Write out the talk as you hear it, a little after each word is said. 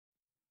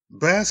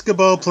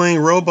Basketball playing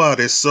robot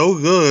is so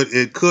good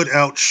it could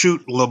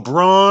outshoot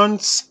LeBron,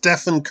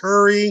 Stephen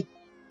Curry,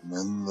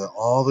 and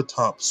all the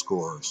top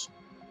scorers.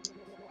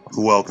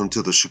 Welcome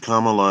to the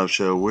Shakaama live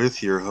show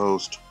with your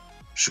host,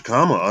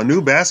 Shakaama. A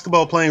new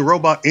basketball playing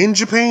robot in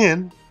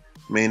Japan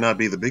may not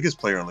be the biggest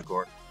player on the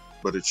court,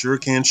 but it sure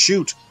can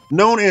shoot.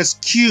 Known as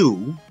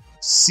Q,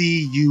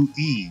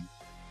 C-U-E,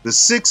 the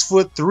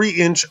 6-foot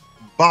 3-inch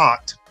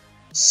bot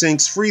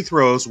sinks free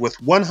throws with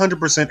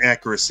 100%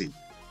 accuracy.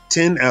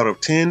 10 out of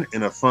 10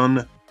 in a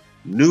fun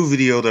new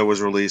video that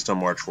was released on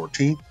March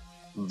 14th.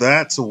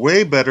 That's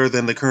way better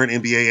than the current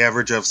NBA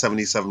average of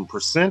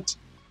 77%,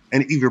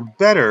 and even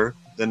better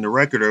than the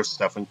record of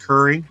Stephen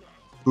Curry,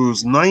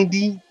 whose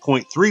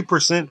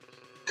 90.3%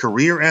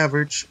 career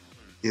average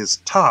is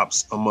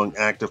tops among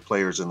active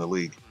players in the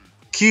league.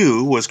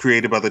 Q was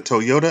created by the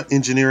Toyota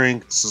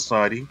Engineering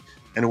Society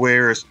and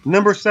wears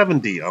number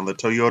 70 on the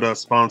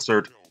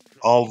Toyota-sponsored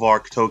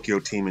Alvark Tokyo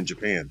team in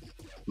Japan.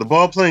 The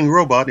ball-playing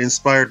robot,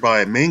 inspired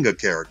by a manga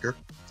character,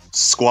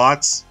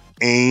 squats,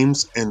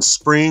 aims, and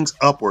springs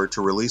upward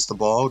to release the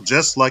ball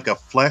just like a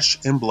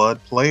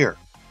flesh-and-blood player.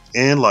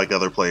 And like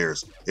other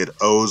players, it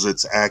owes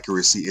its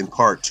accuracy in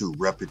part to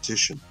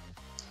repetition.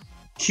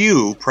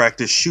 Q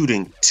practiced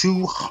shooting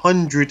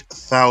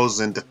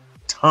 200,000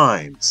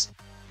 times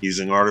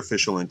using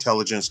artificial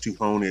intelligence to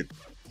hone its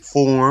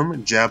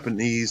form,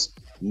 Japanese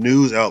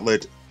news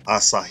outlet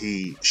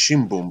Asahi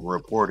Shimbun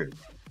reported.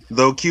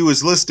 Though Q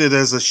is listed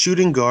as a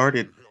shooting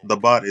guard, the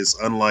bot is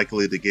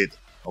unlikely to get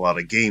a lot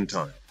of game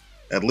time.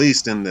 At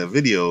least in the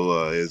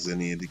video is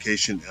any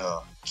indication,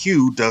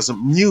 Q doesn't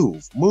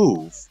move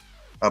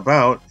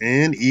about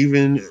and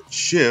even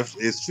shift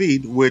its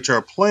feet, which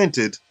are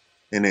planted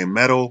in a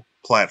metal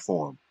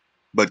platform.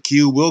 But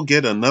Q will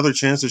get another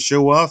chance to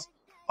show off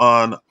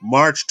on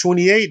March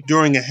 28th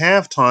during a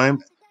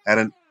halftime at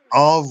an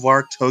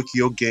Alvark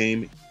Tokyo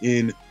game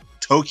in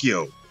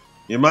Tokyo.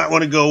 You might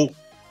want to go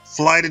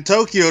fly to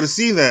Tokyo to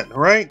see that,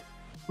 right?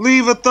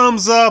 Leave a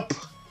thumbs up.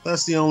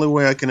 That's the only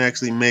way I can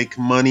actually make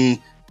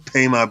money,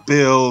 pay my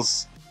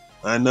bills.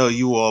 I know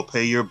you all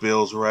pay your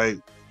bills, right?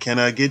 Can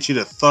I get you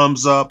to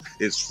thumbs up?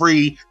 It's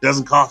free,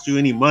 doesn't cost you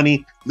any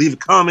money. Leave a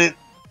comment.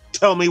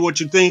 Tell me what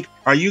you think.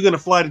 Are you going to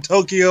fly to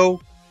Tokyo?